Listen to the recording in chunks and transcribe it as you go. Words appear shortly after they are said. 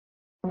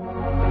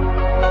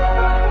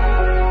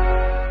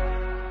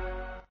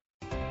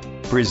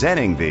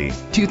Presenting the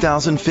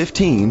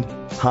 2015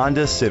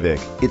 Honda Civic.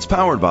 It's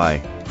powered by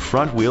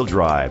front-wheel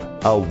drive,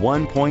 a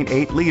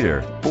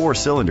 1.8-liter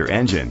four-cylinder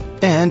engine,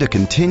 and a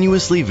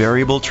continuously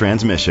variable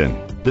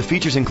transmission. The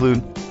features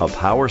include a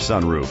power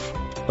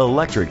sunroof,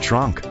 electric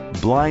trunk,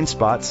 blind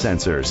spot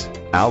sensors,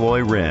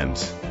 alloy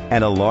rims,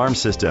 an alarm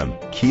system,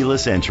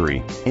 keyless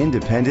entry,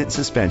 independent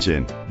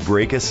suspension,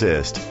 brake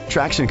assist,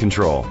 traction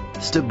control,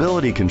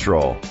 stability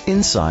control.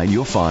 Inside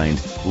you'll find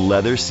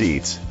leather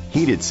seats,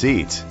 heated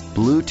seats,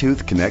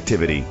 Bluetooth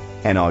connectivity,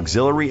 an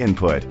auxiliary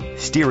input,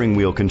 steering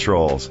wheel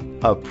controls,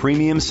 a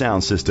premium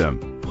sound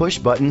system,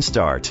 push-button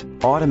start,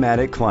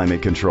 automatic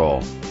climate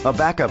control, a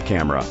backup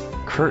camera,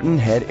 curtain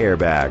head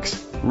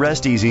airbags.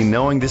 Rest easy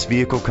knowing this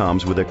vehicle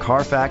comes with a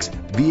Carfax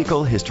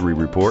Vehicle History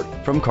Report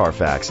from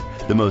Carfax,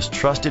 the most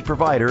trusted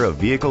provider of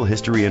vehicle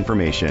history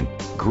information.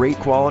 Great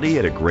quality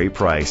at a great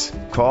price.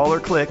 Call or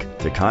click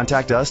to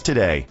contact us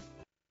today.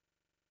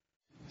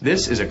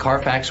 This is a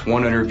Carfax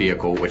one-owner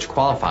vehicle which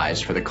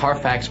qualifies for the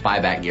Carfax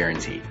buyback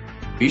guarantee.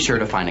 Be sure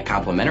to find a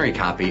complimentary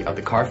copy of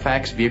the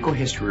Carfax Vehicle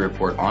History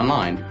Report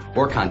online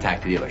or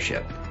contact the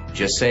dealership.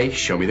 Just say,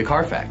 "Show me the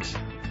Carfax."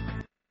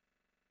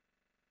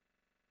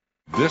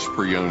 This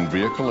pre-owned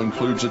vehicle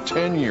includes a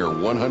 10-year,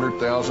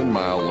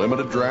 100,000-mile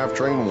limited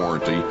drivetrain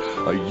warranty,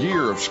 a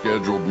year of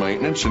scheduled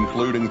maintenance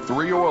including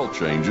 3 oil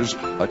changes,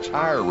 a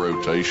tire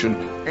rotation,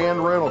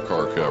 and rental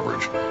car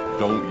coverage.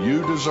 Don't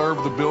you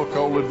deserve the Bill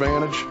Cole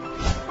advantage?